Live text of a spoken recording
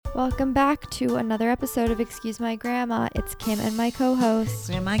Welcome back to another episode of Excuse My Grandma. It's Kim and my co-host.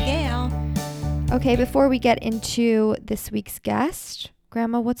 Grandma Gail. Okay, before we get into this week's guest,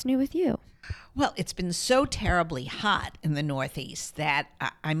 Grandma, what's new with you? Well, it's been so terribly hot in the Northeast that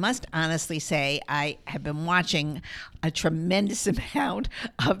I must honestly say I have been watching a tremendous amount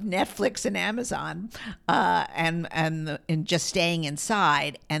of Netflix and Amazon and just staying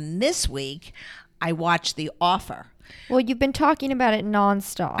inside. And this week, I watched The Offer. Well, you've been talking about it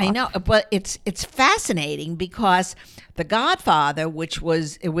nonstop. I know, but it's fascinating because The Godfather, it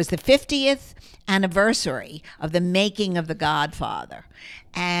was the 50th anniversary of the making of The Godfather,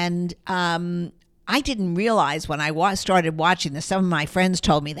 and I didn't realize when I started watching this. Some of my friends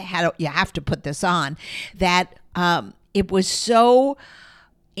told me you have to put this on. That it was so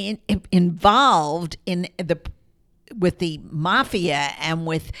involved in with the mafia and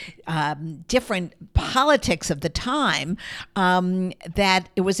with different politics of the time, that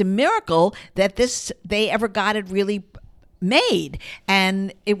it was a miracle that they ever got it really made.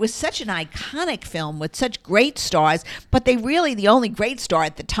 And it was such an iconic film with such great stars, but the only great star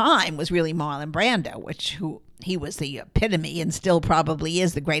at the time was really Marlon Brando, he was the epitome and still probably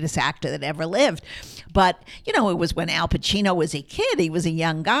is the greatest actor that ever lived. But, it was when Al Pacino was a kid. He was a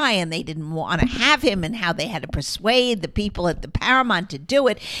young guy and they didn't want to have him, and how they had to persuade the people at the Paramount to do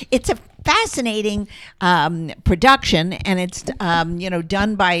it. It's a fascinating production, and it's,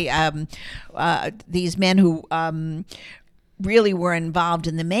 done by these men who really were involved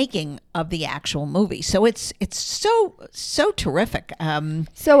in the making of the actual movie. So it's so terrific.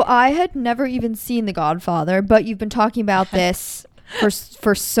 So I had never even seen The Godfather, but you've been talking about this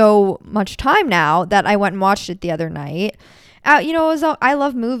for so much time now that I went and watched it the other night. I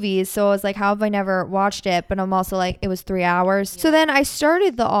love movies, so I was like, how have I never watched it? But I'm also like, it was 3 hours. So then I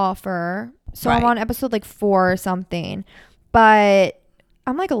started The Offer. So Right. I'm on episode 4 or something. But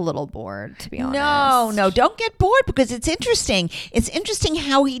I'm a little bored, to be honest. No, don't get bored, because it's interesting. It's interesting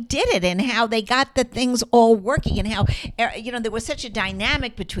how he did it and how they got the things all working, and how, there was such a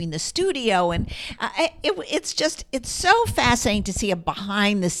dynamic between the studio, and it's so fascinating to see a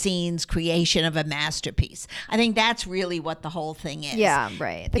behind the scenes creation of a masterpiece. I think that's really what the whole thing is. Yeah,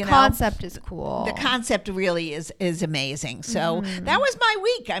 right. The concept is cool. The concept really is amazing. So that was my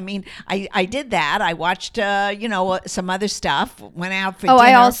week. I mean, I did that. I watched, some other stuff, went out for dinner.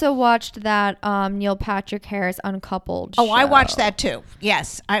 I also watched that Neil Patrick Harris Uncoupled show. I watched that too.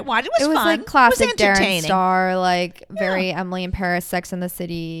 Yes, I watched. It was fun. Classic it was entertaining. Darren Star, very Emily in Paris, Sex and the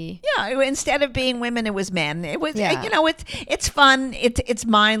City. Yeah, instead of being women, it was men. It was, Yeah. it's fun. It's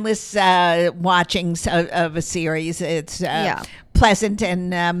mindless watching of a series. It's pleasant,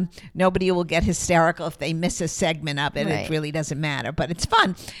 and nobody will get hysterical if they miss a segment of it. Right. It really doesn't matter, but it's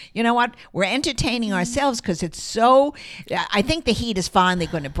fun. You know what? We're entertaining ourselves because it's so. I think the heat is finally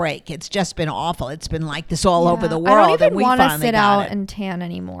going to break. It's just been awful. It's been like this all over the world. I don't even and we want to finally sit got out it. and tan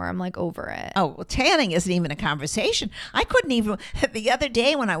anymore. I'm over it. Oh, well, tanning isn't even a conversation. I couldn't even. The other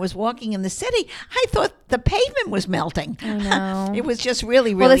day when I was walking in the city, I thought the pavement was melting. I know. It was just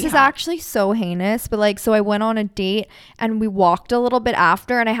really, really Well, this is hot. actually so heinous, but so I went on a date and we walked a little bit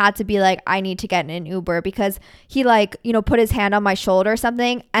after, and I had to be like, I need to get in an Uber, because he put his hand on my shoulder or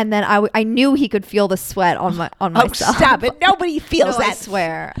something, and then I knew he could feel the sweat on myself. Stop it. Nobody feels No, that. I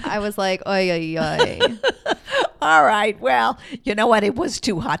swear. I was like, oy, oy, oy. All right. Well, you know what? It was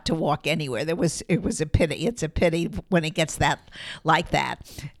too hot to walk anywhere. It was a pity. It's a pity when it gets like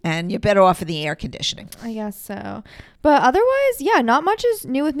that. And you're better off in the air conditioning. I guess so. But otherwise, yeah, not much is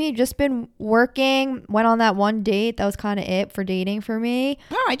new with me. Just been working. Went on that one date. That was kind of it for dating for me.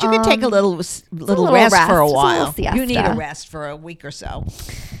 All right. You can take a little rest for a Just a while. little siesta. You need a rest for a week or so.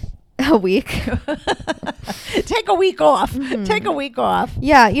 A week. Take a week off. Mm-hmm. Take a week off.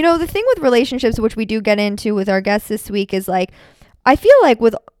 Yeah. The thing with relationships, which we do get into with our guests this week, is I feel like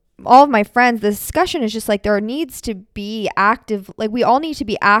with all of my friends, the discussion is just there needs to be active, we all need to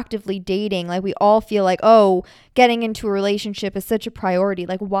be actively dating. We all feel getting into a relationship is such a priority.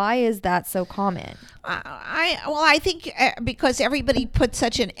 Why is that so common? I think because everybody puts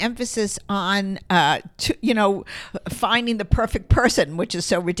such an emphasis on finding the perfect person, which is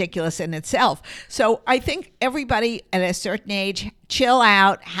so ridiculous in itself. So I think everybody at a certain age, chill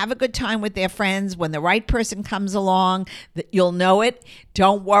out, have a good time with their friends. When the right person comes along, you'll know it.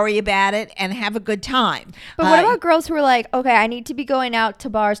 Don't worry about it, and have a good time. But what about girls who are okay, I need to be going out to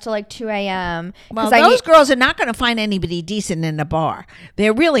bars till 2 a.m. Well, those girls are not going to find anybody decent in a bar. They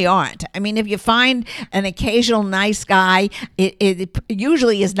really aren't. I mean, if you find an occasional nice guy, it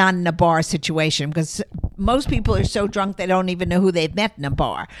usually is not in a bar situation, because most people are so drunk they don't even know who they've met in a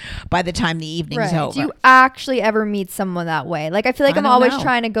bar by the time the evening's over. Do you actually ever meet someone that way? I feel feel like I I'm don't always know.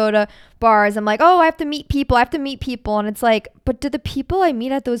 trying to go to bars. I'm like, oh, I have to meet people. And it's like, but do the people I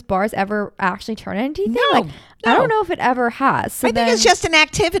meet at those bars ever actually turn into anything? No, Like, I no. don't know if it ever has. So I think it's just an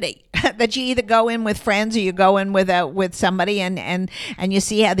activity that you either go in with friends or you go in with somebody and you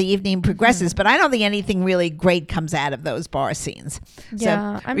see how the evening progresses. But I don't think anything really great comes out of those bar scenes.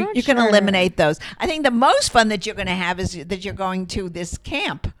 Yeah, so I'm not you can sure. eliminate those. I think the most fun that you're going to have is that you're going to this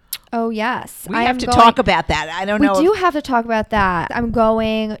camp. Oh, yes. We have to talk about that. I don't know. We do have to talk about that. I'm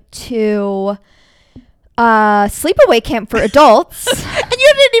going to sleepaway camp for adults. And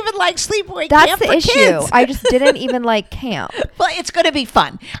you didn't even like sleepaway That's camp the for issue. kids. I just didn't even like camp. Well, it's going to be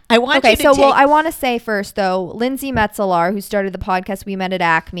fun. I want Okay, you to so take... well, I want to say first though, Lindsay Metzelar, who started the podcast We Met at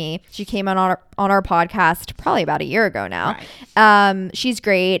Acme, she came on our podcast probably about a year ago now. Right. She's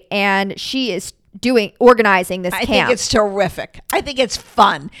great, and she is organizing this I camp. think it's terrific. I think it's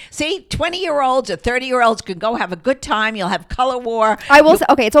fun. See, 20-year-olds or 30-year-olds can go have a good time. You'll have color war. I will say,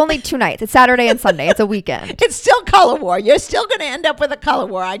 okay, it's only 2 nights. It's Saturday and Sunday. It's a weekend. It's still color war. You're still going to end up with a color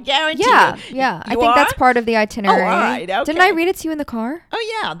war. I guarantee Yeah, you. yeah. I You think are? that's part of the itinerary. Oh, all right, okay. Didn't I read it to you in the car?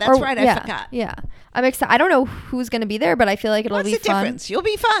 Oh, yeah. That's right. I yeah, forgot. Yeah. I'm excited. I don't know who's going to be there, but I feel like it'll What's be the fun. difference? You'll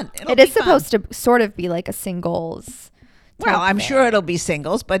be fun. It is supposed to sort of be like a singles. Well, type I'm thing. sure it'll be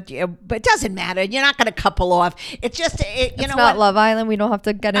singles, but it doesn't matter. You're not going to couple off. It's just, you It's know not what? Love Island. We don't have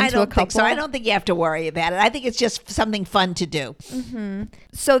to get into I a don't couple. think so. I don't think you have to worry about it. I think it's just something fun to do.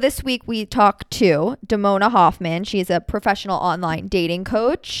 So this week we talked to Damona Hoffman. She's a professional online dating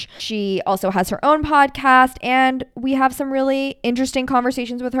coach. She also has her own podcast, and we have some really interesting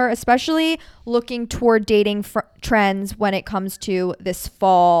conversations with her, especially looking toward dating trends when it comes to this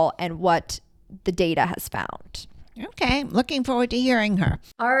fall and what the data has found. Okay. Looking forward to hearing her.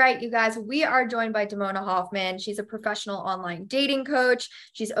 All right, you guys, we are joined by Damona Hoffman. She's a professional online dating coach.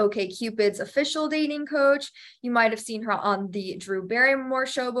 She's OkCupid's official dating coach. You might have seen her on the Drew Barrymore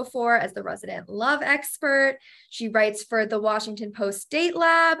show before as the resident love expert. She writes for the Washington Post Date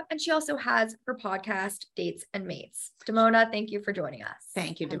Lab, and she also has her podcast, Dates and Mates. Damona, thank you for joining us.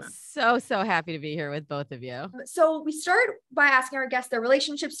 Thank you, I'm Damona. so happy to be here with both of you. So we start by asking our guests their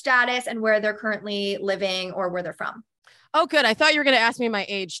relationship status and where they're currently living or where they're from. Oh, good. I thought you were going to ask me my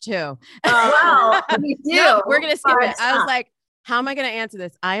age too. Wow, we do. No, we're going to skip it. I was Stop. like, how am I going to answer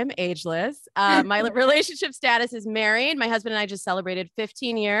this? I am ageless. My relationship status is married. My husband and I just celebrated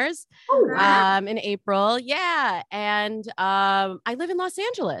 15 years in April. Yeah. And I live in Los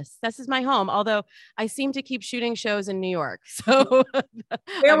Angeles. This is my home, although I seem to keep shooting shows in New York. So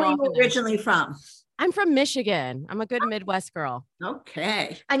Where I'm were you often there. originally from? I'm from Michigan. I'm a good Midwest girl.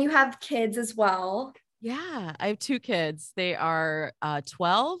 Okay. And you have kids as well. Yeah, I have 2 kids. They are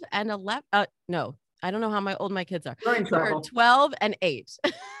 12 and 11. No, I don't know how old my kids are. You're in They're trouble. 12 and 8.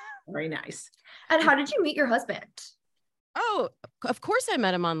 Very nice. And how did you meet your husband? Oh, of course I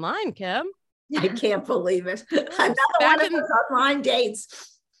met him online, Kim. I can't believe it. Another Back one of in- those online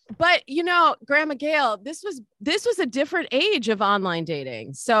dates. But Grandma Gail, this was a different age of online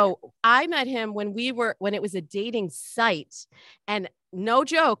dating. So I met him when it was a dating site, and no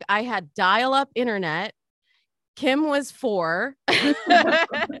joke, I had dial-up internet. Kim was 4.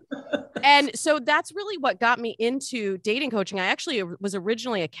 And so that's really what got me into dating coaching. I actually was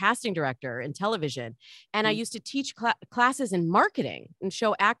originally a casting director in television, and I used to teach classes in marketing and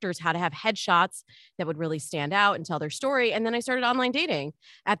show actors how to have headshots that would really stand out and tell their story. And then I started online dating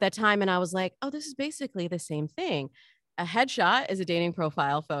at that time, and I was like, oh, this is basically the same thing. A headshot is a dating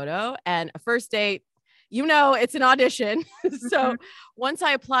profile photo, and a first date, it's an audition. So once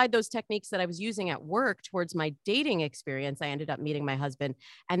I applied those techniques that I was using at work towards my dating experience, I ended up meeting my husband,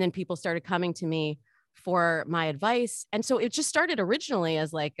 and then people started coming to me for my advice. And so it just started originally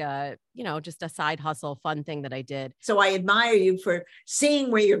as like just a side hustle, fun thing that I did. So I admire you for seeing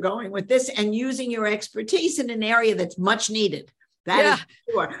where you're going with this and using your expertise in an area that's much needed. That is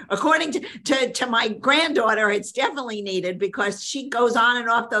sure. According to my granddaughter, it's definitely needed because she goes on and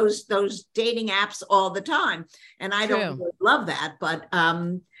off those dating apps all the time. And I don't really love that, but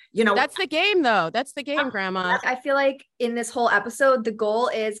that's the game though. That's the game, Grandma. I feel like in this whole episode, the goal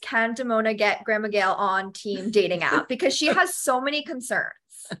is, can Damona get Grandma Gail on team dating app? Because she has so many concerns.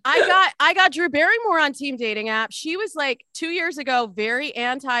 I got Drew Barrymore on team dating app. She was like 2 years ago, very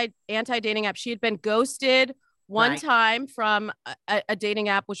anti dating app. She had been ghosted one time from a dating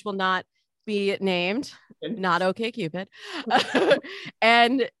app, which will not be named, not OkCupid.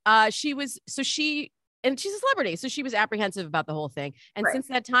 And she and she's a celebrity. So she was apprehensive about the whole thing. And Right. since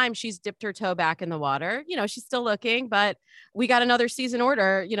that time, she's dipped her toe back in the water. You know, she's still looking, but we got another season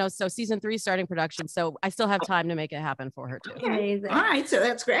order, you know, so season 3 starting production. So I still have time to make it happen for her too. Okay. Amazing. All right. So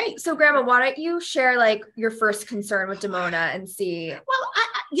that's great. So Grandma, why don't you share like your first concern with Damona and see?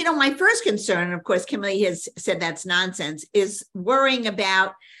 Well, my first concern, and of course, Kimberly has said that's nonsense, is worrying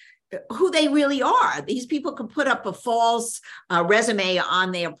about who they really are. These people can put up a false resume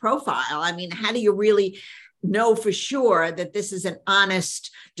on their profile. I mean, how do you really know for sure that this is an honest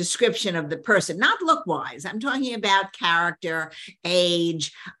description of the person? Not look wise. I'm talking about character,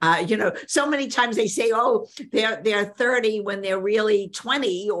 age. So many times they say, oh, they're 30 when they're really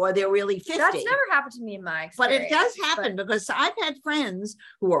 20 or they're really 50. That's never happened to me in my But experience. it does happen because I've had friends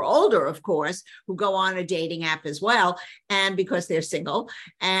who are older, of course, who go on a dating app as well, and because they're single,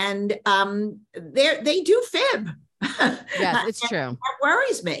 and they do fib. Yes, it's true. That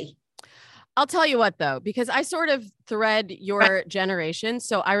worries me. I'll tell you what, though, because I sort of thread your generation.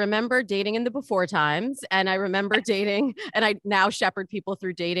 So I remember dating in the before times, and I remember dating, and I now shepherd people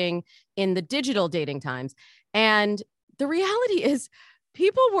through dating in the digital dating times. And the reality is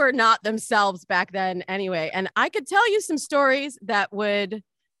people were not themselves back then anyway. And I could tell you some stories that would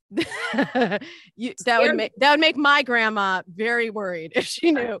that would make my grandma very worried if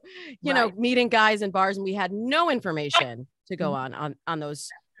she knew, meeting guys in bars, and we had no information to go on those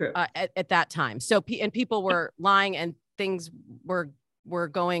at that time. So people were lying, and things were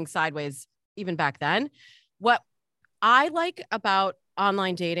going sideways even back then. What I like about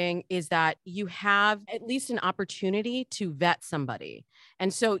online dating is that you have at least an opportunity to vet somebody.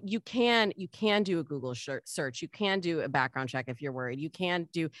 And so you can do a Google search. You can do a background check if you're worried. You can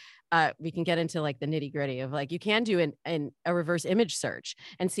do, we can get into like the nitty gritty of like, you can do a reverse image search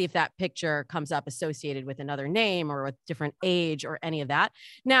and see if that picture comes up associated with another name or with different age or any of that.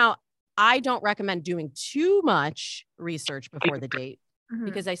 Now, I don't recommend doing too much research before the date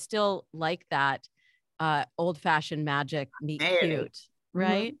because I still like that old fashioned magic, meet cute,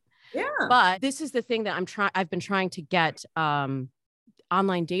 right? Yeah. But this is the thing that I've been trying to get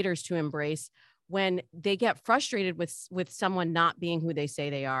online daters to embrace when they get frustrated with someone not being who they say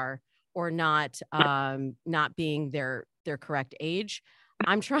they are or not being their correct age.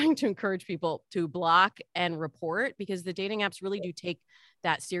 I'm trying to encourage people to block and report because the dating apps really do take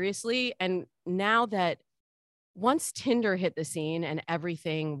that seriously. And now that once Tinder hit the scene and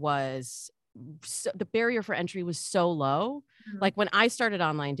everything was the barrier for entry was so low. Like when I started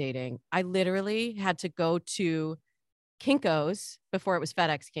online dating, I literally had to go to Kinko's before it was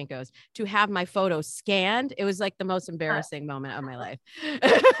FedEx Kinko's to have my photos scanned. It was like the most embarrassing moment of my life.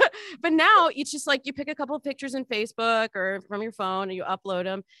 But now it's just like you pick a couple of pictures in Facebook or from your phone and you upload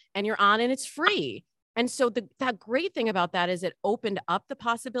them and you're on and it's free. And so that great thing about that is it opened up the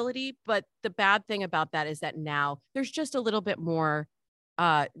possibility. But the bad thing about that is that now there's just a little bit more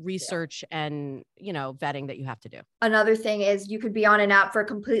research and, vetting that you have to do. Another thing is you could be on an app for a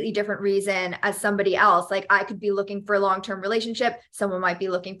completely different reason as somebody else. Like I could be looking for a long-term relationship. Someone might be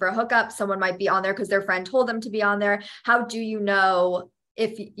looking for a hookup. Someone might be on there because their friend told them to be on there. How do you know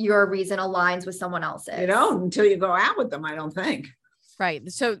if your reason aligns with someone else's? You don't until you go out with them, I don't think.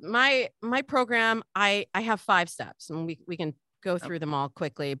 Right. So my program, I have 5 steps and we can go through them all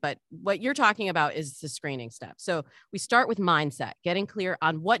quickly, but what you're talking about is the screening step. So we start with mindset, getting clear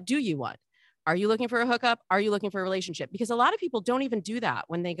on what do you want? Are you looking for a hookup? Are you looking for a relationship? Because a lot of people don't even do that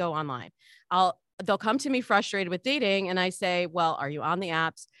when they go online. They'll come to me frustrated with dating and I say, well, are you on the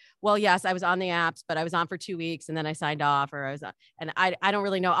apps? Well, yes, I was on the apps, but I was on for 2 weeks and then I signed off and I don't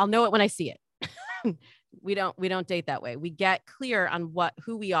really know. I'll know it when I see it. We don't date that way. We get clear on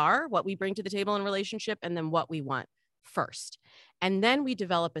who we are, what we bring to the table in a relationship, and then what we want first. And then we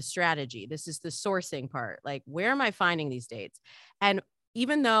develop a strategy. This is the sourcing part. Like, where am I finding these dates? And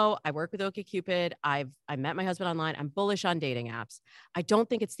even though I work with OkCupid, I met my husband online, I'm bullish on dating apps. I don't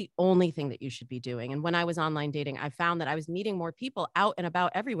think it's the only thing that you should be doing. And when I was online dating, I found that I was meeting more people out and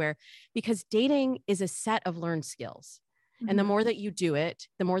about everywhere because dating is a set of learned skills. And the more that you do it,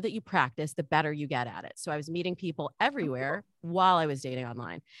 the more that you practice, the better you get at it. So I was meeting people everywhere while I was dating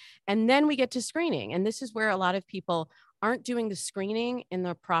online. And then we get to screening. And this is where a lot of people aren't doing the screening in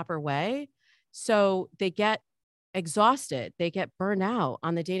the proper way. So they get exhausted. They get burned out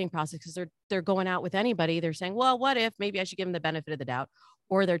on the dating process because they're going out with anybody. They're saying, well, what if maybe I should give them the benefit of the doubt?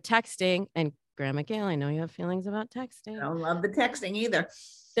 Or they're texting. And Grandma Gail, I know you have feelings about texting. I don't love the texting either.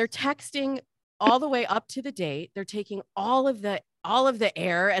 They're texting all the way up to the date. They're taking all of the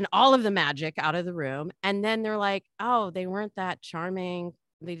air and all of the magic out of the room. And then they're like, oh, they weren't that charming.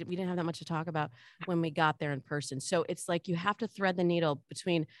 We didn't have that much to talk about when we got there in person. So it's like, you have to thread the needle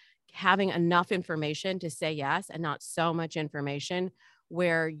between having enough information to say yes and not so much information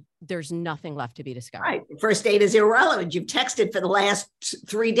where there's nothing left to be discovered. Right. First date is irrelevant. You've texted for the last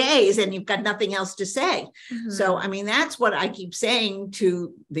 3 days and you've got nothing else to say. So, I mean, that's what I keep saying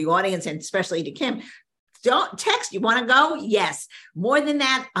to the audience and especially to Kim. Don't text. You want to go? Yes. More than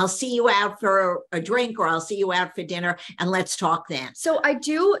that, I'll see you out for a drink or I'll see you out for dinner and let's talk then. So I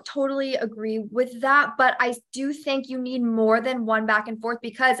do totally agree with that, but I do think you need more than one back and forth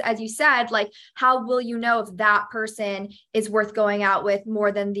because as you said, like, how will you know if that person is worth going out with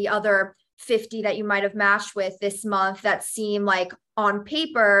more than the other 50 that you might have matched with this month that seem like on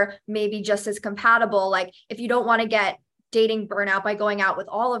paper, maybe just as compatible? Like if you don't want to get dating burnout by going out with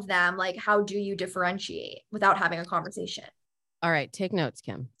all of them, like how do you differentiate without having a conversation? All right, take notes,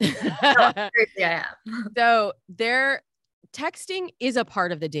 Kim. No, seriously, I am. So texting is a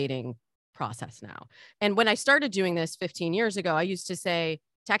part of the dating process now. And when I started doing this 15 years ago, I used to say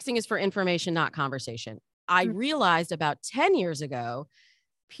texting is for information, not conversation. I realized about 10 years ago,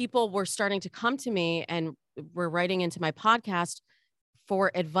 people were starting to come to me and were writing into my podcast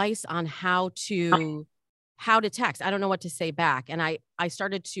for advice on how to text. I don't know what to say back. And I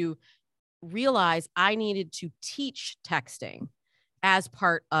started to realize I needed to teach texting as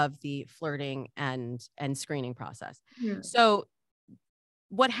part of the flirting and screening process. So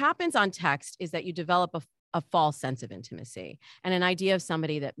what happens on text is that you develop a false sense of intimacy and an idea of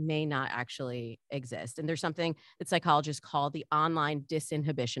somebody that may not actually exist. And there's something that psychologists call the online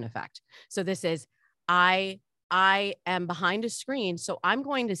disinhibition effect. So this is, I am behind a screen, so I'm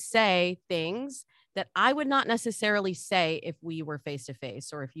going to say things that I would not necessarily say if we were face to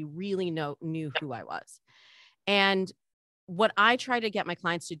face or if you really knew who I was. And what I try to get my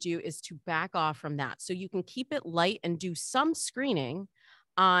clients to do is to back off from that. So you can keep it light and do some screening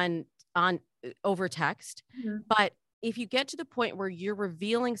on over text. But if you get to the point where you're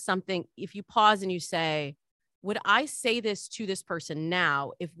revealing something, if you pause and you say, would I say this to this person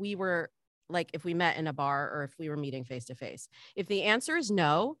now if we met in a bar or if we were meeting face to face? If the answer is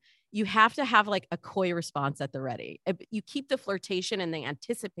no, you have to have like a coy response at the ready. You keep the flirtation and the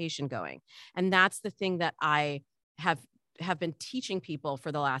anticipation going. And that's the thing that I have been teaching people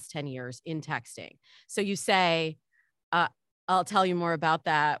for the last 10 years in texting. So you say, I'll tell you more about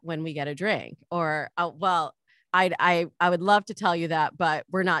that when we get a drink, or, well, I would love to tell you that, but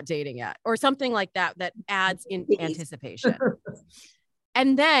we're not dating yet, or something like that, that adds in anticipation.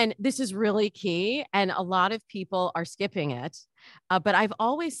 And then this is really key. And a lot of people are skipping it. But I've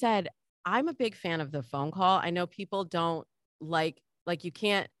always said, I'm a big fan of the phone call. I know people don't like you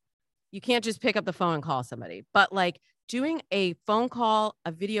can't just pick up the phone and call somebody, but like doing a phone call,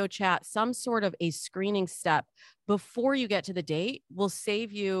 a video chat, some sort of a screening step before you get to the date will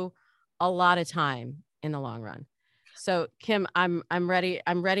save you a lot of time in the long run. So Kim, I'm ready.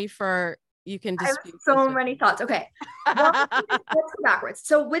 I'm ready for, you can I have so many thoughts. Okay. Well, let's go backwards.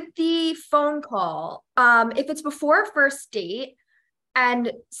 So with the phone call, if it's before a first date,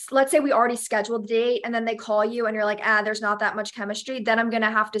 and let's say we already scheduled the date and then they call you and you're like, there's not that much chemistry, then I'm going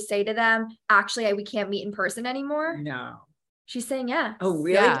to have to say to them, actually, we can't meet in person anymore. No. She's saying, yeah. Oh,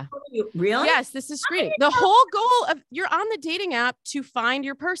 really? Yeah. Really? Yes, this is screening. The whole goal of you're on the dating app to find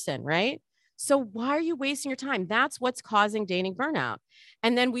your person, right? So why are you wasting your time? That's what's causing dating burnout.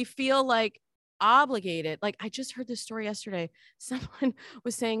 And then we feel like obligated. Like I just heard this story yesterday. Someone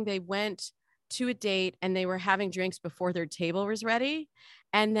was saying they went to a date and they were having drinks before their table was ready.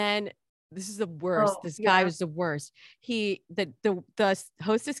 And then this is the worst. This guy was the worst. The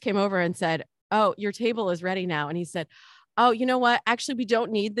hostess came over and said, "Oh, your table is ready now." And he said, "Oh, you know what? Actually, we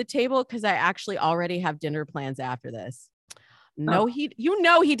don't need the table because I actually already have dinner plans after this." No, he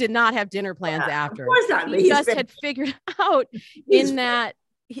did not have dinner plans after. Of course not. He just had figured out in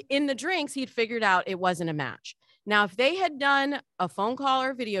the drinks, he'd figured out it wasn't a match. Now, if they had done a phone call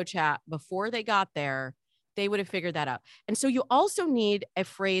or video chat before they got there, they would have figured that out. And so you also need a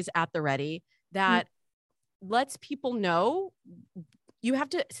phrase at the ready that lets people know you have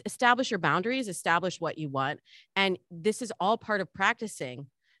to establish your boundaries, establish what you want. And this is all part of practicing,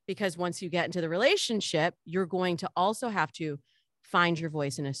 because once you get into the relationship, you're going to also have to find your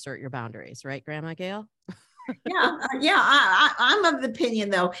voice and assert your boundaries. Right, Grandma Gail? I'm of the opinion,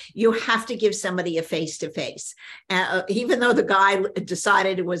 though, you have to give somebody a face-to-face. Even though the guy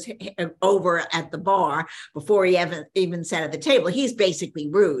decided it was over at the bar before he even sat at the table, he's basically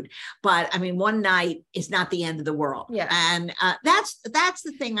rude. But I mean, one night is not the end of the world. Yeah. And that's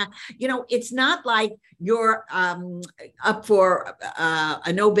the thing. It's not like you're up for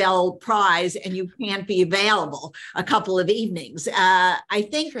a Nobel Prize and you can't be available a couple of evenings. I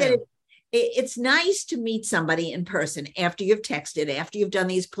think that it's nice to meet somebody in person after you've texted, after you've done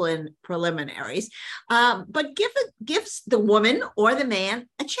these preliminaries, but gives the woman or the man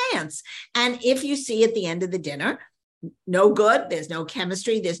a chance. And if you see at the end of the dinner, no good, there's no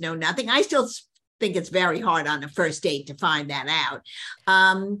chemistry, there's no nothing. I still think it's very hard on a first date to find that out.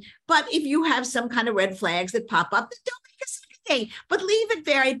 But if you have some kind of red flags that pop up, don't make a second date, but leave it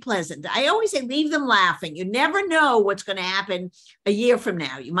very pleasant. I always say, leave them laughing. You never know what's going to happen a year from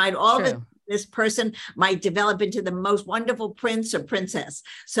now. You might this person might develop into the most wonderful prince or princess.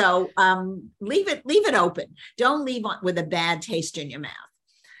 So leave it open. Don't leave with a bad taste in your mouth.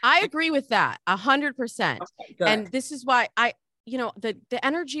 I agree with that 100%. Okay, and this is why the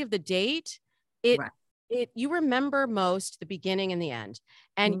energy of the date, you remember most the beginning and the end.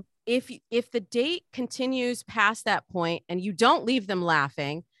 And if the date continues past that point and you don't leave them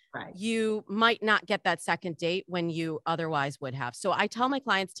laughing, you might not get that second date when you otherwise would have. So I tell my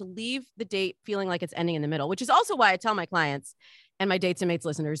clients to leave the date feeling like it's ending in the middle, which is also why I tell my clients and my Dates and Mates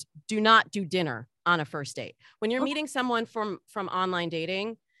listeners, do not do dinner on a first date. When you're meeting someone from online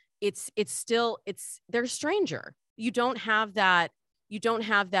dating, they're a stranger. You don't have that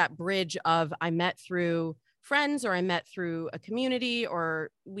bridge of I met through friends or I met through a community or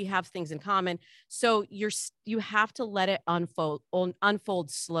we have things in common. So you have to let it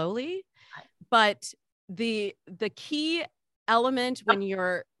unfold slowly. But the key element when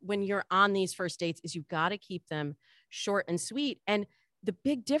you're on these first dates is you got to keep them short and sweet. And the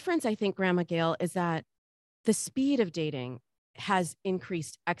big difference, I think, Grandma Gail, is that the speed of dating has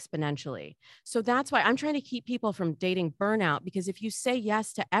increased exponentially. So that's why I'm trying to keep people from dating burnout, because if you say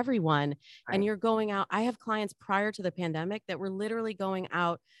yes to everyone and you're going out, I have clients prior to the pandemic that were literally going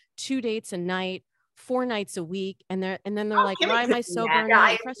out 2 dates a night, 4 nights a week. And then they're like, why am I so burned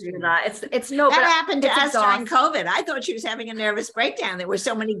out? That happened to us during COVID. I thought she was having a nervous breakdown. There were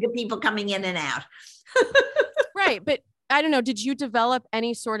so many good people coming in and out. Right. But I don't know, did you develop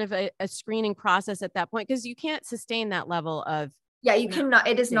any sort of a screening process at that point? Because you can't sustain that level of. Yeah, you cannot,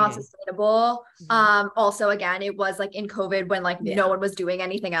 it is not sustainable. Also, again, it was like in COVID when no one was doing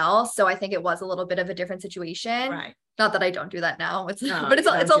anything else. So I think it was a little bit of a different situation. Right. Not that I don't do that now. But it's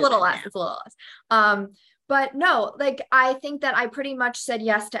a little less. It's a little less. But no, I think that I pretty much said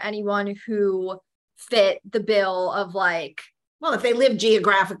yes to anyone who fit the bill of well, if they live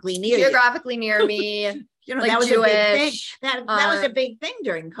geographically near me. That was Jewish, a big thing. That was a big thing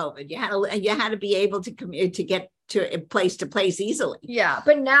during COVID. You had to be able to commute to get to place easily. Yeah,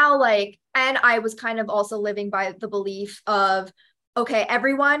 but now and I was kind of also living by the belief of, okay,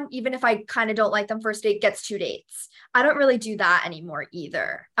 everyone, even if I kind of don't like them first date, gets 2 dates. I don't really do that anymore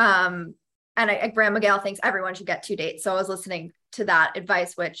either. And Grandma Gail thinks everyone should get 2 dates. So I was listening to that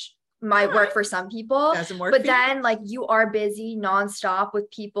advice, which might work for some people. Doesn't work. But then you are busy nonstop with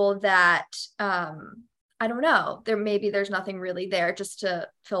people that I don't know. There's nothing really there just to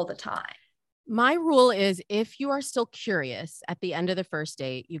fill the time. My rule is if you are still curious at the end of the first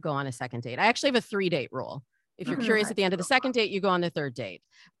date, you go on a second date. I actually have a 3-date rule. If you're curious at the end of the second date, you go on the third date.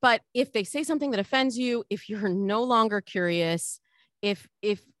 But if they say something that offends you, if you're no longer curious, if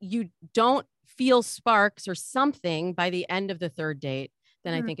you don't feel sparks or something by the end of the third date,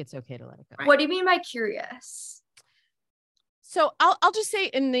 then I think it's okay to let it go. What do you mean by curious? So I'll just say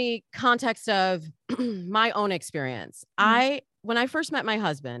in the context of my own experience, when I first met my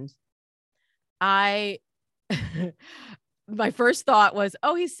husband, my first thought was,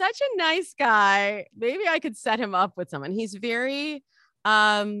 oh, he's such a nice guy. Maybe I could set him up with someone. He's very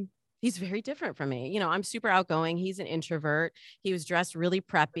different from me. I'm super outgoing. He's an introvert. He was dressed really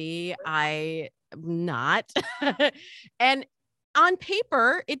preppy. I'm not. And on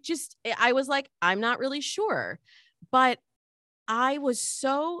paper, I was like, I'm not really sure, but I was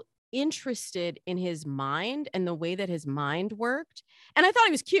so interested in his mind and the way that his mind worked. And I thought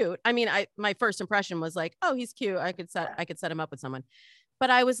he was cute. I mean, my first impression was like, oh, he's cute. I could set him up with someone. But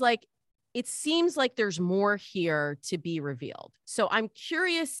I was like, it seems like there's more here to be revealed. So I'm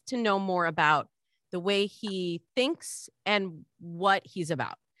curious to know more about the way he thinks and what he's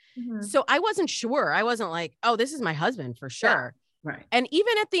about. So I wasn't sure. I wasn't like, oh, this is my husband for sure. Right. And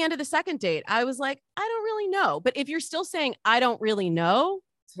even at the end of the second date, I was like, I don't really know. But if you're still saying, I don't really know,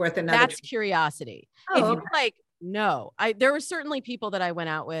 it's worth another. That's curiosity. If you're like, no, there were certainly people that I went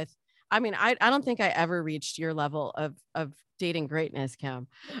out with. I mean, I don't think I ever reached your level of dating greatness, Kim,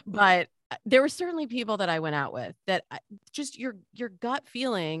 but there were certainly people that I went out with that just your gut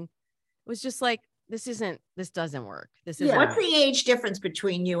feeling was just like, this doesn't work. This isn't. What's the age difference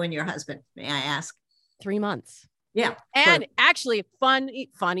between you and your husband? May I ask? 3 months. Yeah. And actually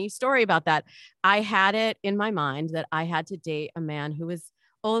funny story about that. I had it in my mind that I had to date a man who was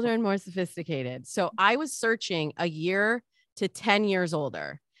older and more sophisticated. So I was searching a year to 10 years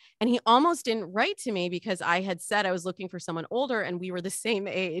older. And he almost didn't write to me because I had said I was looking for someone older and we were the same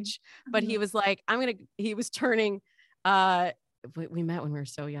age. But he was like, he was turning, we met when we were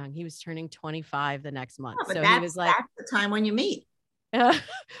so young. He was turning 25 the next month. But so he was like, that's the time when you meet.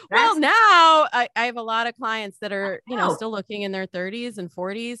 well, now I have a lot of clients that are, still looking in their 30s and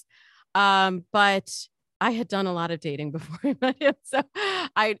 40s. But I had done a lot of dating before I met him. So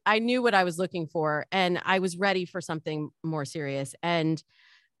I knew what I was looking for and I was ready for something more serious. And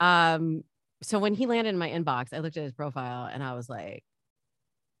so when he landed in my inbox, I looked at his profile and I was like,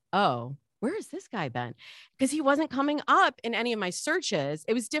 oh, where has this guy been? Because he wasn't coming up in any of my searches.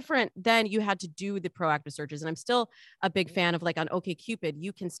 It was different then. You had to do the proactive searches. And I'm still a big fan of, like, on OkCupid,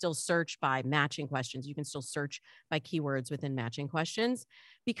 you can still search by matching questions. You can still search by keywords within matching questions,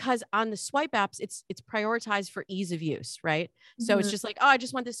 because on the swipe apps, it's prioritized for ease of use, right? So it's just like, oh, I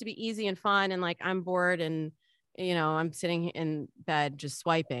just want this to be easy and fun. And like, I'm bored and, I'm sitting in bed just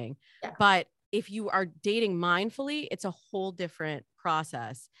swiping. Yeah. But if you are dating mindfully, it's a whole different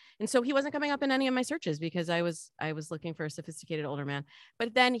process. And so he wasn't coming up in any of my searches because I was looking for a sophisticated older man.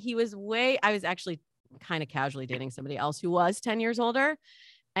 But then I was actually kind of casually dating somebody else who was 10 years older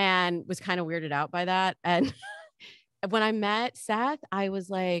and was kind of weirded out by that. And when I met Seth, I was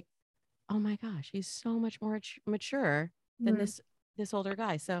like, oh my gosh, he's so much more mature than this older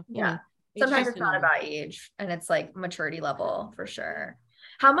guy. So yeah, sometimes it's not about age, and it's like maturity level for sure.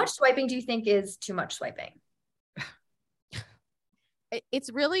 How much swiping do you think is too much swiping?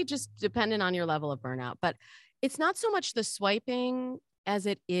 It's really just dependent on your level of burnout, but it's not so much the swiping as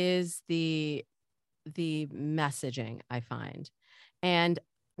it is the messaging, I find, and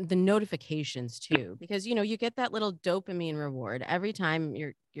the notifications too, because you get that little dopamine reward every time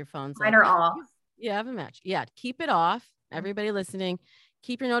your phone's mine are off. You have a match. Yeah, keep it off. Everybody listening,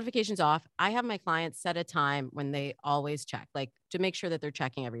 keep your notifications off. I have my clients set a time when they always check, like, to make sure that they're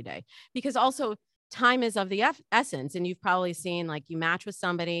checking every day, because also time is of the essence. And you've probably seen, like, you match with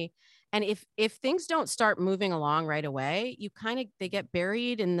somebody, and if things don't start moving along right away, they get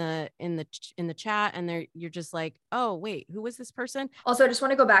buried in the chat, and you're just like, oh wait, who was this person? Also, I just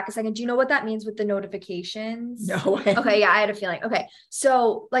want to go back a second. Do you know what that means with the notifications? No. Okay, yeah, I had a feeling. Okay,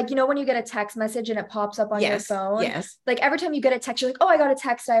 so like, when you get a text message and it pops up on your phone, like every time you get a text, you're like, oh, I got a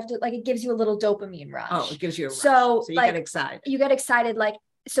text, I have to, like, it gives you a little dopamine rush. Oh, it gives you a rush. So you like, get excited. You get excited, like,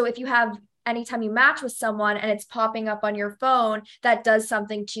 so if you have, anytime you match with someone and it's popping up on your phone, that does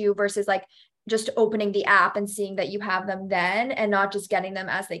something to you, versus like just opening the app and seeing that you have them then, and not just getting them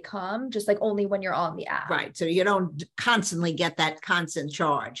as they come, just like only when you're on the app. Right. So you don't constantly get that constant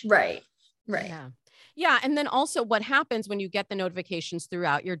charge. Right. Yeah. And then also what happens when you get the notifications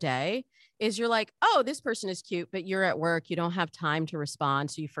throughout your day is you're like, oh, this person is cute, but you're at work. You don't have time to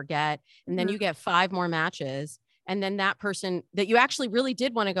respond. So you forget. And then you get 5 more matches. And then that person that you actually really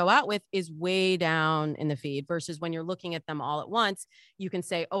did want to go out with is way down in the feed, versus when you're looking at them all at once, you can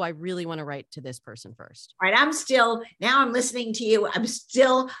say, oh, I really want to write to this person first. All right. I'm listening to you. I'm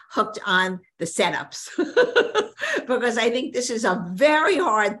still hooked on the setups because I think this is a very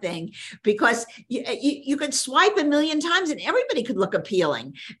hard thing, because you could swipe a million times and everybody could look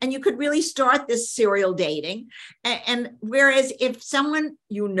appealing, and you could really start this serial dating. And whereas if someone,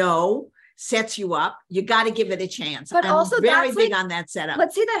 sets you up, you got to give it a chance. But I'm also very big on that setup.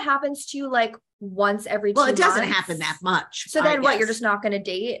 Let's say that happens to you like once every 2 months. Well, it doesn't happen that much. So then what, you're just not going to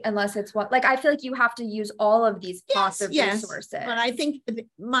date unless it's like, I feel like you have to use all of these positive resources. But I think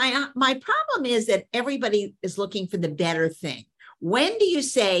my problem is that everybody is looking for the better thing. When do you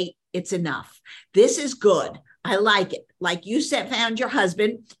say it's enough? This is good. I like it. Like you said, found your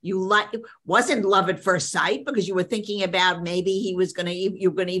husband. Wasn't love at first sight, because you were thinking about maybe you were going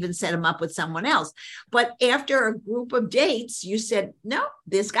to even set him up with someone else. But after a group of dates, you said, no,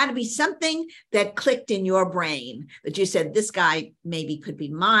 there's got to be something that clicked in your brain that you said, this guy maybe could be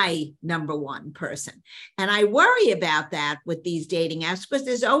my number one person. And I worry about that with these dating apps, because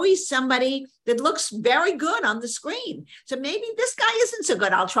there's always somebody that looks very good on the screen. So maybe this guy isn't so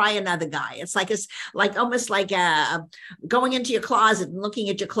good. I'll try another guy. It's almost like going into your closet and looking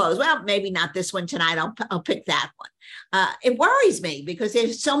at your clothes. Well, maybe not this one tonight. I'll pick that one. It worries me because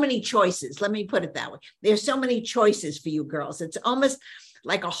there's so many choices. Let me put it that way. There's so many choices for you girls. It's almost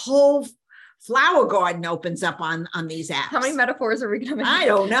like a whole flower garden opens up on these apps. How many metaphors are we going to make? I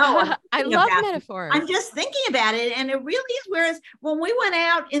don't know. I love metaphors. I'm just thinking about it. And it really is. Whereas when we went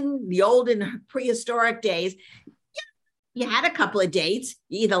out in the old and prehistoric days, you had a couple of dates.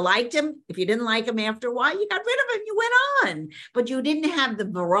 You either liked him. If you didn't like him after a while, you got rid of him. You went on. But you didn't have the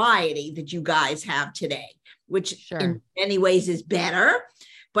variety that you guys have today, which in many ways is better.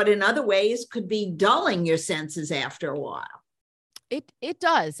 but in other ways could be dulling your senses after a while. It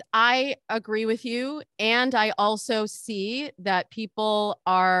does. I agree with you. And I also see that people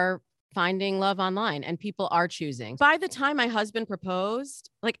are finding love online and people are choosing. By the time my husband proposed,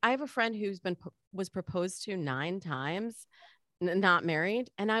 like I have a friend who's was proposed to 9 times, not married.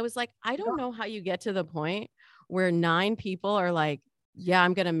 And I was like, I don't know how you get to the point where 9 people are like, yeah,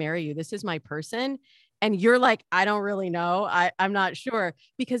 I'm going to marry you. This is my person. And you're like, I don't really know. I'm not sure.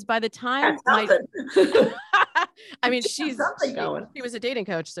 Because by the time I mean, she was a dating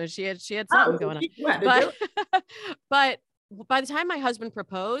coach, so she had something going on. But by the time my husband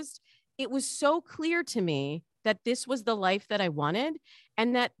proposed, it was so clear to me that this was the life that I wanted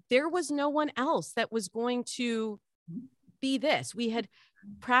and that there was no one else that was going to be this. We had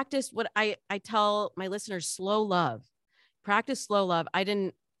practiced what I tell my listeners, slow love. Practice slow love. I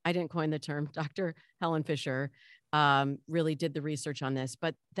didn't coin the term. Dr. Helen Fisher really did the research on this,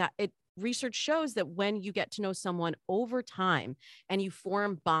 but research shows that when you get to know someone over time and you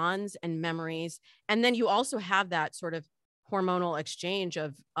form bonds and memories, and then you also have that sort of hormonal exchange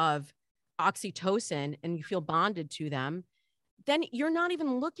of oxytocin and you feel bonded to them, then you're not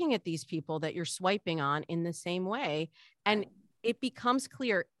even looking at these people that you're swiping on in the same way. And it becomes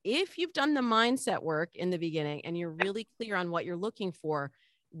clear if you've done the mindset work in the beginning and you're really clear on what you're looking for,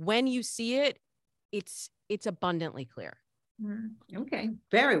 when you see it, it's abundantly clear. Okay.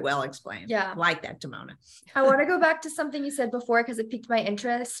 Very well explained. Yeah. I like that, Damona. I want to go back to something you said before, because it piqued my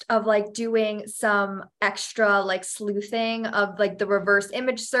interest of like doing some extra like sleuthing of like the reverse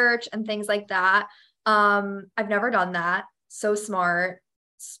image search and things like that. I've never done that. So smart.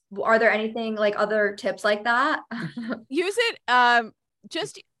 Are there anything like other tips like that? Use it.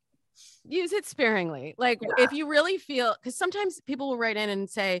 Just use it sparingly. Like if you really feel, because sometimes people will write in and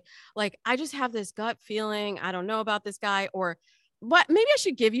say like, I just have this gut feeling, I don't know about this guy, or what, maybe I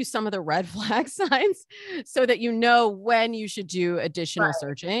should give you some of the red flag signs so that you know when you should do additional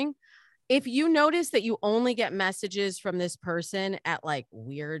searching. If you notice that you only get messages from this person at like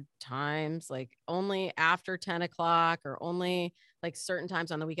weird times, like only after 10 o'clock or only like certain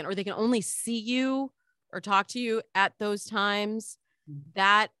times on the weekend, or they can only see you or talk to you at those times,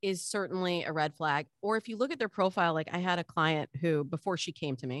 that is certainly a red flag. Or if you look at their profile, like I had a client who, before she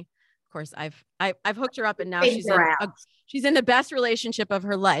came to me, of course, I've hooked her up and now she's in the best relationship of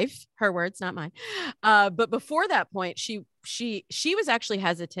her life, her words, not mine. But before that point, she was actually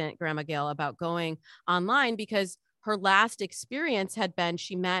hesitant, Grandma Gail, about going online because her last experience had been,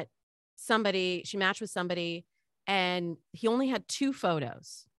 she matched with somebody and he only had 2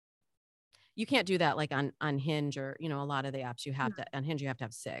 photos. You can't do that like on Hinge or, a lot of the apps you have to, on Hinge, you have to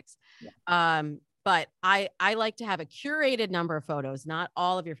have 6. Yeah. But I like to have a curated number of photos, not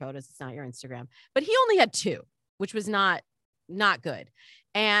all of your photos. It's not your Instagram, but he only had 2, which was not good.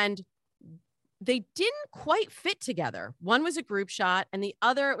 And they didn't quite fit together. One was a group shot and the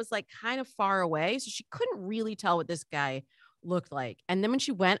other, it was like kind of far away. So she couldn't really tell what this guy looked like. And then when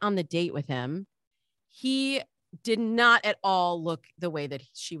she went on the date with him, he did not at all look the way that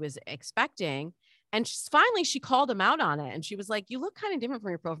she was expecting. And finally she called him out on it. And she was like, you look kind of different from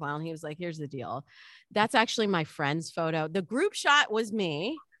your profile. And he was like, here's the deal. That's actually my friend's photo. The group shot was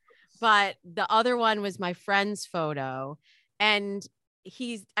me, but the other one was my friend's photo. And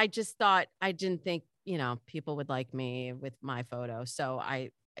I didn't think, people would like me with my photo. So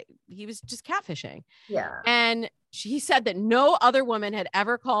he was just catfishing. Yeah. And he said that no other woman had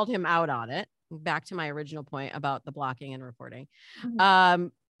ever called him out on it. Back to my original point about the blocking and reporting. Mm-hmm.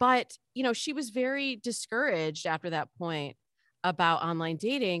 But, she was very discouraged after that point about online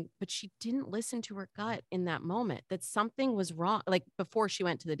dating, but she didn't listen to her gut in that moment, that something was wrong. Like before she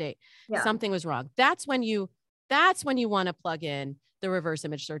went to the date, something was wrong. That's when you want to plug in the reverse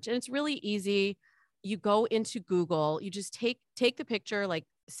image search. And it's really easy. You go into Google, you just take the picture, like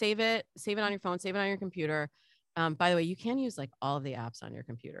save it on your phone, save it on your computer. By the way, you can use like all of the apps on your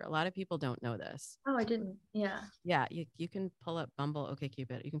computer. A lot of people don't know this. Oh, I didn't. Yeah. Yeah. You can pull up Bumble,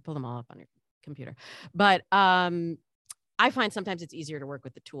 OkCupid. You can pull them all up on your computer. But I find sometimes it's easier to work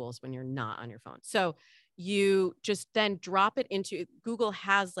with the tools when you're not on your phone. So you just then drop it into Google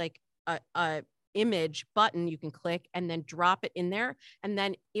has like a image button you can click and then drop it in there. And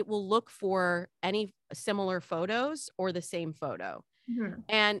then it will look for any similar photos or the same photo. Mm-hmm.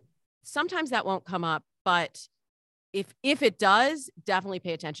 And sometimes that won't come up, but if it does, definitely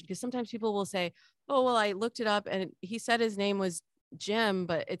pay attention, because sometimes people will say, oh, well, I looked it up and he said his name was Jim,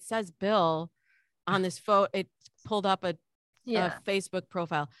 but it says Bill on this photo. It pulled up a Facebook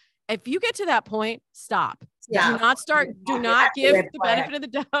profile. If you get to that point, stop. Yeah. Do not give the benefit of the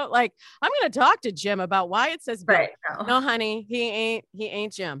doubt. Like, I'm going to talk to Jim about why it says B. Right. No, honey, he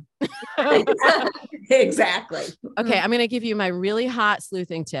ain't Jim. Exactly. Okay, I'm going to give you my really hot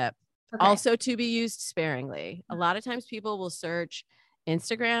sleuthing tip. Okay. Also to be used sparingly. A lot of times people will search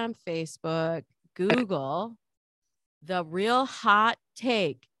Instagram, Facebook, Google. The real hot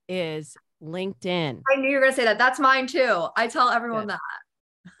take is LinkedIn. I knew you were going to say that. That's mine too. I tell everyone that.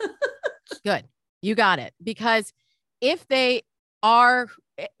 Good. You got it. Because if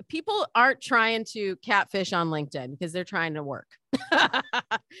people aren't trying to catfish on LinkedIn because they're trying to work.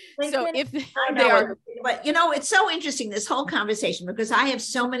 So if they are, but it's so interesting, this whole conversation, because I have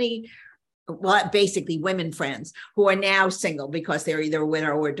so many, well, basically women friends who are now single because they're either a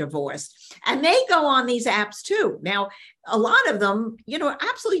widow or divorced, and they go on these apps too. Now, a lot of them,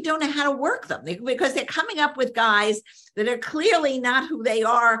 absolutely don't know how to work them because they're coming up with guys that are clearly not who they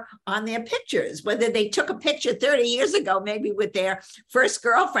are on their pictures. Whether they took a picture 30 years ago, maybe with their first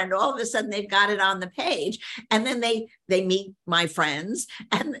girlfriend, all of a sudden they've got it on the page, and then they meet my friends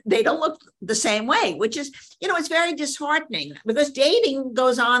and they don't look the same way, which is, it's very disheartening because dating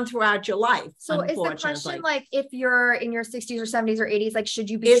goes on throughout your life. So is the question, like, if you're in your 60s or 70s or 80s, like, should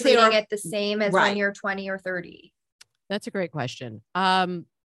you be treating it the same as when you're 20 or 30? That's a great question.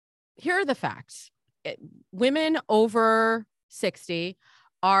 Here are the facts. Women over 60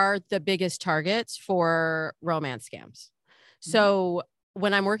 are the biggest targets for romance scams. So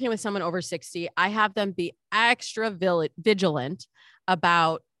when I'm working with someone over 60, I have them be extra vigilant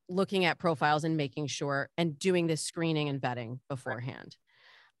about looking at profiles and making sure and doing this screening and vetting beforehand.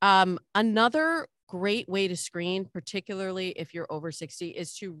 Another great way to screen, particularly if you're over 60,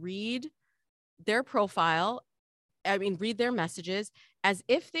 is to read their profile. Read their messages as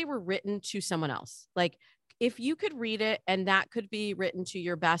if they were written to someone else. Like, if you could read it and that could be written to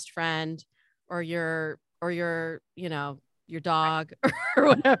your best friend or your dog or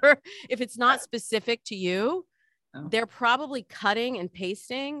whatever, if it's not specific to you, they're probably cutting and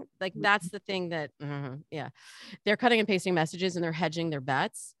pasting. Like, that's the thing that, they're cutting and pasting messages and they're hedging their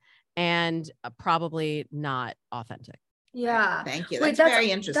bets, and probably not authentic. Yeah. Thank you. That's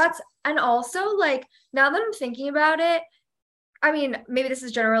very interesting. And also, like, now that I'm thinking about it, I mean, maybe this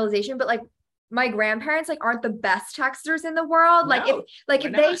is generalization, but like, my grandparents aren't the best texters in the world. No, if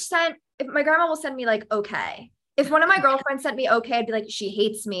my grandma will send me okay. If one of my girlfriends sent me okay, I'd be like, she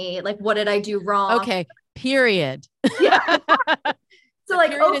hates me. Like, what did I do wrong? Okay. Period. Yeah. So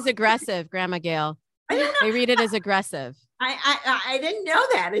period is aggressive, Grandma Gail. They read it as aggressive. I didn't know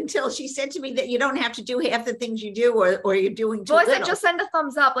that until she said to me that you don't have to do half the things you do or you're doing too little. I said, just send a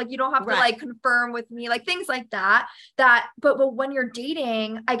thumbs up. Like, you don't have to confirm with me, like things like that. But when you're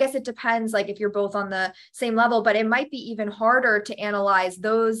dating, I guess it depends, like if you're both on the same level, but it might be even harder to analyze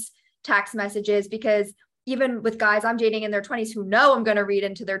those text messages, because even with guys I'm dating in their 20s who know I'm going to read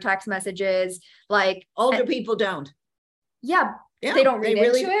into their text messages, like older people don't. Yeah. They don't read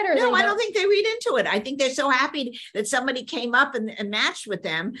into it? Or no, I don't think they read into it. I think they're so happy that somebody came up and matched with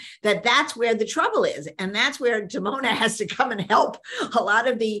them, that's where the trouble is. And that's where Damona has to come and help a lot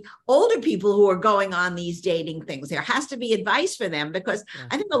of the older people who are going on these dating things. There has to be advice for them, because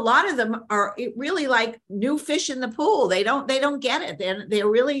I think a lot of them are really like new fish in the pool. They don't get it.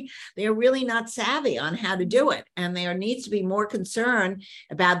 They're really not savvy on how to do it. And there needs to be more concern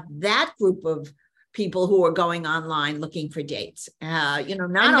about that group of people who are going online looking for dates. Not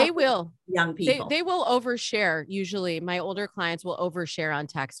they will. Young people. They will overshare. Usually my older clients will overshare on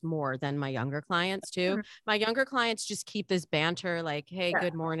text more than my younger clients too. Mm-hmm. My younger clients just keep this banter, like, hey,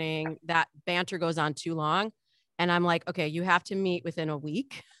 good morning. That banter goes on too long. And I'm like, okay, you have to meet within a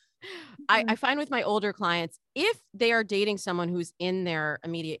week. Mm-hmm. I find with my older clients, if they are dating someone who's in their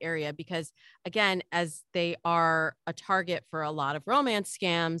immediate area, because again, as they are a target for a lot of romance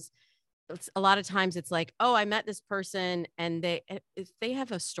scams, a lot of times it's like, oh, I met this person and if they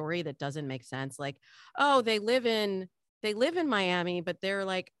have a story that doesn't make sense, like, oh, they live in Miami, but they're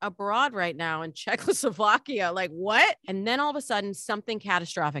like abroad right now in Czechoslovakia. Like, what? And then all of a sudden something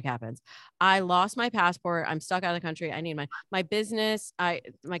catastrophic happens. I lost my passport. I'm stuck out of the country. I need my business. My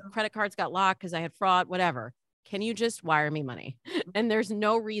credit cards got locked because I had fraud, whatever. Can you just wire me money? And there's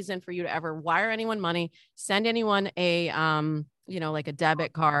no reason for you to ever wire anyone money, send anyone a, like a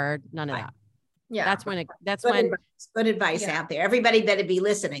debit card, none of that. Yeah. That's when good advice out there. Everybody that'd be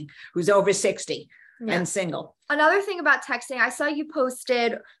listening who's over 60 and single. Another thing about texting, I saw you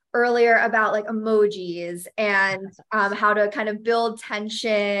posted earlier about like emojis and how to kind of build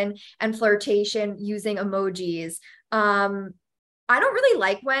tension and flirtation using emojis. I don't really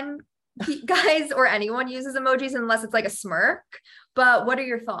like when guys or anyone uses emojis unless it's like a smirk, but what are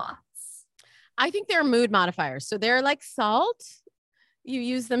your thoughts? I think they're mood modifiers. So they're like salt. You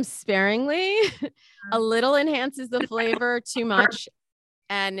use them sparingly. A little enhances the flavor, too much,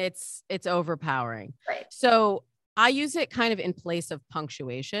 and it's overpowering. Right. So I use it kind of in place of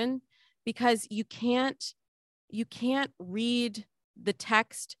punctuation, because you can't read the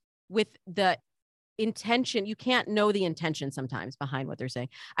text with the intention. You can't know the intention sometimes behind what they're saying.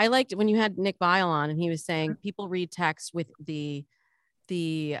 I liked when you had Nick Bile on, and he was saying people read text with the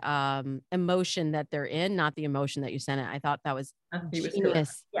emotion that they're in, not the emotion that you sent it. I thought that was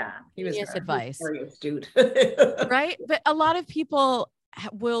genius. Yeah. Genius advice. Very astute. Right? But a lot of people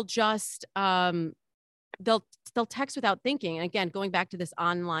will just they'll text without thinking. And again, going back to this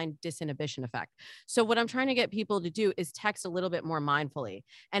online disinhibition effect. So what I'm trying to get people to do is text a little bit more mindfully.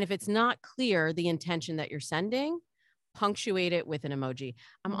 And if it's not clear the intention that you're sending, punctuate it with an emoji.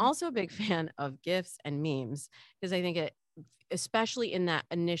 I'm also a big fan of GIFs and memes, because I think it, especially in that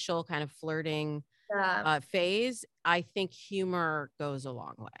initial kind of flirting phase, I think humor goes a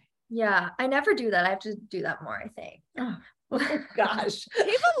long way. Yeah, I never do that. I have to do that more, I think. Oh, gosh. People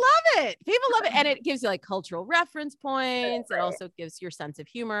love it. People love it. And it gives you like cultural reference points. Right. It also gives your sense of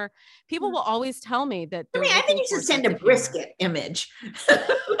humor. People will always tell me that. I mean, I think you should send a brisket image.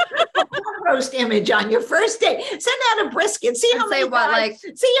 Roast image on your first date. Send out a brisket. See how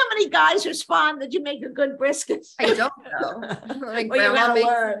many guys respond that you make a good brisket. I don't know. Like, well, you gotta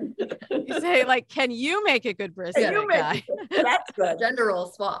learn. You say like, can you make a good brisket? Guy? That's good. Gender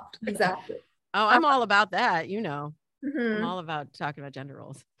roles swapped. Exactly. Oh, I'm all about that. You know, Mhm. I'm all about talking about gender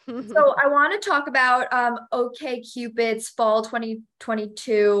roles. So I want to talk about OkCupid's fall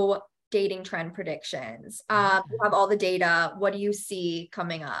 2022 dating trend predictions. You have all the data. What do you see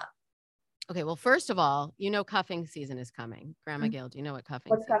coming up? Okay, well, first of all, you know, cuffing season is coming. Grandma Gail, do you know what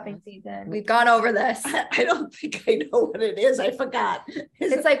cuffing What's season cuffing is? season? We've gone over this. I don't think I know what it is. I forgot.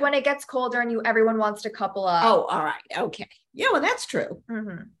 It's like when it gets colder and everyone wants to couple up. Oh, all right. Okay. Yeah, well, that's true.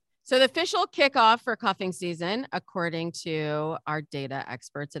 Mhm. So the official kickoff for cuffing season, according to our data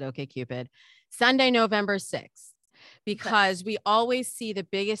experts at OkCupid, Sunday, November 6th, because we always see the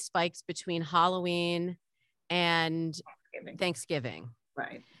biggest spikes between Halloween and Thanksgiving.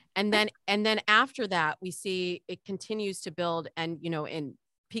 Right. And then after that, we see it continues to build, and, you know, in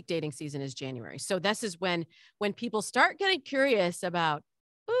peak dating season is January. So this is when people start getting curious about,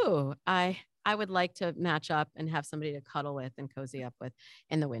 ooh, I would like to match up and have somebody to cuddle with and cozy up with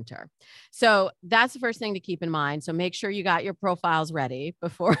in the winter. So that's the first thing to keep in mind. So make sure you got your profiles ready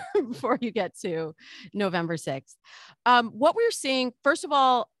before you get to November 6th. What we're seeing, first of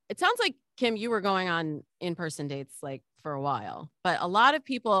all, it sounds like, Kim, you were going on in-person dates like for a while, but a lot of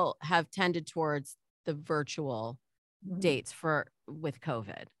people have tended towards the virtual dates with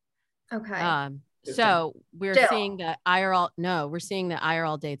COVID. Okay. So we're seeing that we're seeing that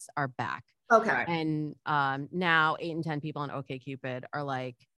IRL dates are back. Okay. And now 8 in 10 people on OkCupid are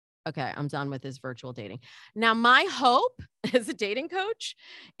like, okay, I'm done with this virtual dating. Now, my hope as a dating coach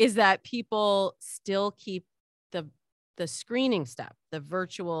is that people still keep the screening step, the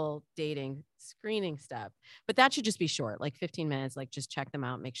virtual dating screening step, but that should just be short, like 15 minutes, like just check them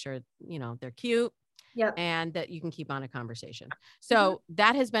out, make sure, you know, they're cute. Yep. And that you can keep on a conversation. So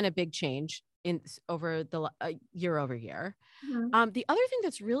that has been a big change over the year over year. Mhm. The other thing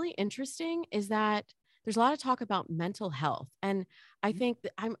that's really interesting is that there's a lot of talk about mental health. And I think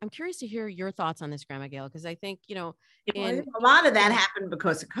that I'm curious to hear your thoughts on this, Grandma Gail, because I think, you know, a lot of that happened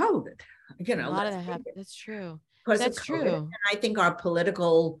because of COVID. You know, a lot of that happened. That's true. That's true. And I think our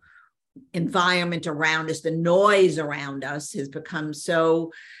political environment around us, the noise around us, has become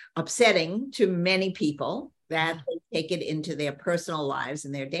so upsetting to many people that they take it into their personal lives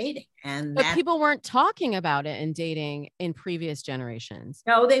and their dating. But people weren't talking about it in dating in previous generations.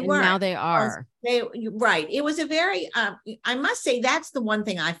 No, they weren't. Now they are. Right. It was a very, I must say, that's the one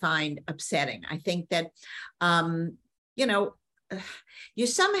thing I find upsetting. I think that, you know, you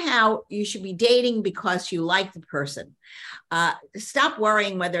should be dating because you like the person. Stop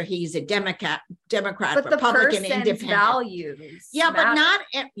worrying whether he's a Democrat, But Republican, the independent. Values. Yeah, but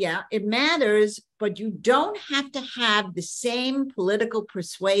it matters, but you don't have to have the same political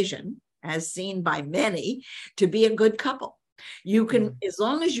persuasion as seen by many to be a good couple. You can, as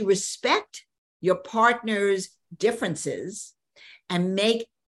long as you respect your partner's differences and make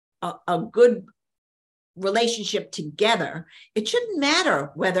a good relationship together, it shouldn't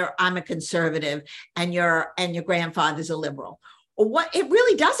matter whether I'm a conservative and your grandfather's a liberal, or what. It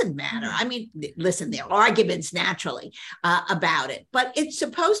really doesn't matter. I mean, listen, there are arguments naturally about it, but it's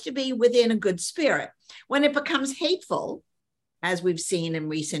supposed to be within a good spirit. When it becomes hateful, as we've seen in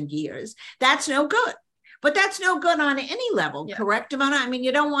recent years, that's no good. But that's no good on any level, correct, Damona? I mean,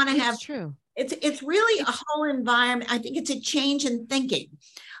 you don't want to have. True. It's really a whole environment. I think it's a change in thinking.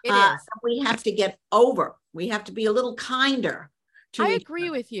 It is. We have to get over. We have to be a little kinder. I agree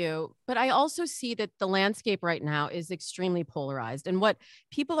with you, but I also see that the landscape right now is extremely polarized. And what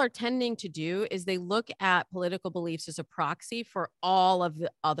people are tending to do is they look at political beliefs as a proxy for all of the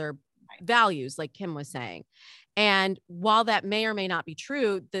other values, like Kim was saying. And while that may or may not be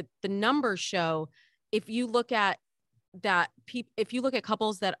true, the numbers show, if you look at if you look at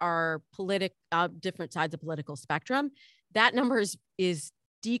couples that are different sides of political spectrum, that number is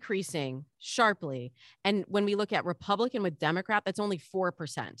decreasing sharply. And when we look at Republican with Democrat, that's only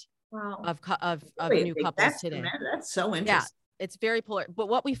 4% Wow. of new couples today. That's so interesting. Yeah, it's very polar. But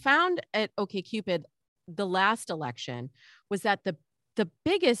what we found at OkCupid the last election was that the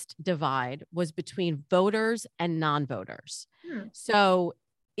biggest divide was between voters and non-voters. So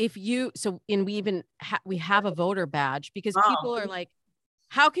we have a voter badge because people are like,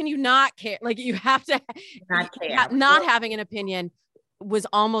 how can you not care? Like, you have to Not care. not having an opinion was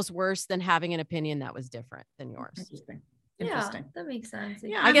almost worse than having an opinion that was different than yours. Interesting. Yeah, that makes sense.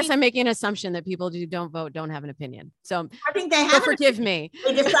 Yeah, I guess I'm making an assumption that people who don't vote don't have an opinion. So I think they have. forgive me.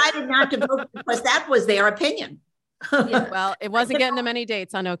 They decided not to vote because that was their opinion. Yeah. Well, it wasn't getting them any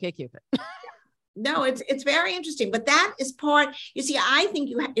dates on OkCupid. No, it's very interesting, but that is part. You see, I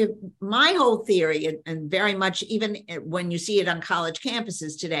think my whole theory, and very much even when you see it on college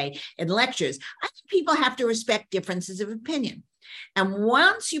campuses today in lectures, I think people have to respect differences of opinion. And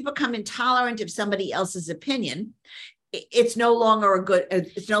once you become intolerant of somebody else's opinion, it's no longer a good.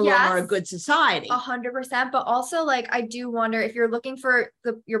 It's no longer a good society. 100%. But also, like, I do wonder if you're looking for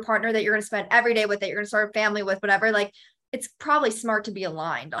your partner that you're going to spend every day with, that you're going to start a family with, whatever. Like, it's probably smart to be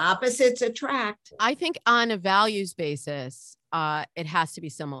aligned. Opposites attract. I think on a values basis, it has to be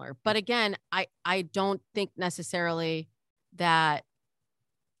similar. But again, I don't think necessarily that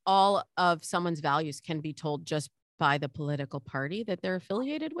all of someone's values can be told just by the political party that they're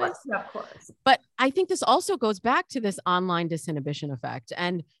affiliated with. Yeah, of course. But I think this also goes back to this online disinhibition effect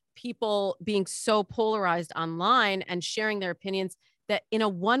and people being so polarized online and sharing their opinions that in a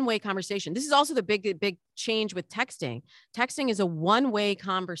one-way conversation. This is also the big change with texting. Texting is a one-way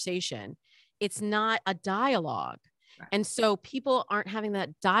conversation. It's not a dialogue. Right. And so people aren't having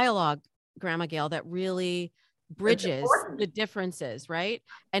that dialogue, Grandma Gail, that really bridges the differences, right?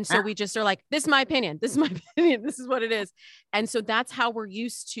 And so we just are like, this is my opinion. This is my opinion. This is what it is. And so that's how we're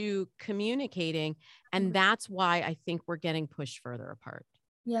used to communicating. And that's why I think we're getting pushed further apart.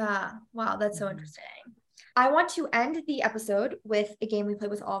 Yeah. Wow. That's so interesting. I want to end the episode with a game we play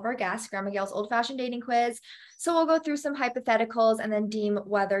with all of our guests, Grandma Gail's old-fashioned dating quiz. So we'll go through some hypotheticals and then deem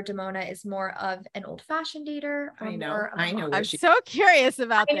whether Damona is more of an old-fashioned dater. I know. I'm so curious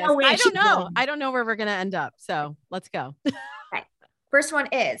about this. I don't know where we're going to end up. So let's go. Okay. First one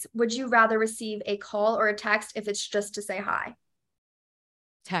is, would you rather receive a call or a text if it's just to say hi?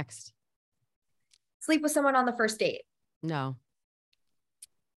 Text. Sleep with someone on the first date? No.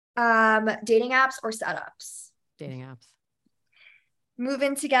 Dating apps or setups? Dating apps. Move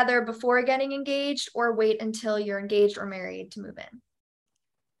in together before getting engaged or wait until you're engaged or married to move in?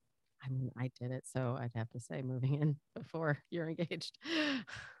 I mean, I did it, so I'd have to say moving in before you're engaged.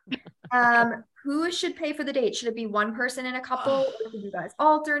 Who should pay for the date? Should it be one person in a couple, or should you guys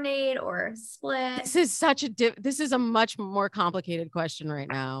alternate or split? This is a much more complicated question right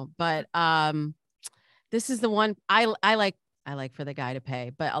now, but this is the one I like for the guy to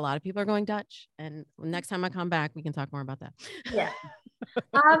pay, but a lot of people are going Dutch. And next time I come back, we can talk more about that. Yeah.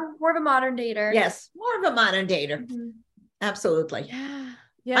 More of a modern dater. Yes. More of a modern dater. Mm-hmm. Absolutely. Yeah.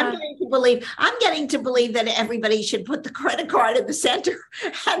 I'm getting to believe that everybody should put the credit card in the center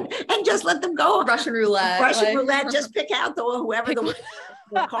and just let them go. Russian roulette. Roulette. Just pick out whoever the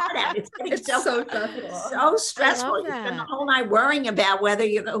card out. It's so stressful. So stressful. You spend the whole night worrying about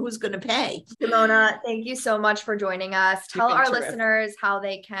who's going to pay. Damona, thank you so much for joining us. Tell our terrific. Listeners how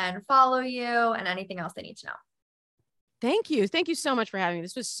they can follow you and anything else they need to know. Thank you. Thank you so much for having me.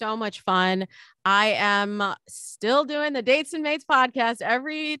 This was so much fun. I am still doing the Dates and Mates podcast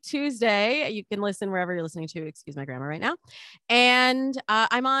every Tuesday. You can listen wherever you're listening to, excuse my grammar right now. And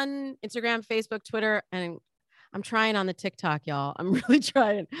I'm on Instagram, Facebook, Twitter, and I'm trying on the TikTok, y'all. I'm really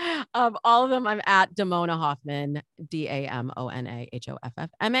trying. All of them, I'm at Damona Hoffman,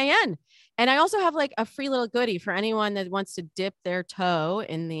 DamonaHoffman. And I also have like a free little goodie for anyone that wants to dip their toe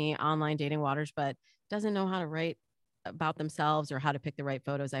in the online dating waters, but doesn't know how to write about themselves or how to pick the right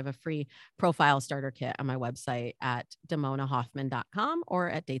photos. I have a free profile starter kit on my website at DamonaHoffman.com or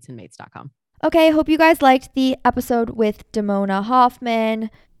at datesandmates.com. Okay, hope you guys liked the episode with Damona Hoffman.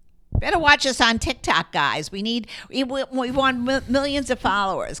 Better watch us on TikTok, guys. We want millions of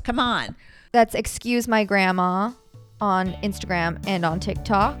followers. Come on. That's Excuse My Grandma on Instagram and on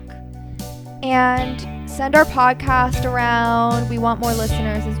TikTok. And send our podcast around. We want more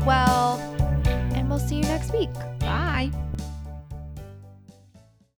listeners as well. And we'll see you next week.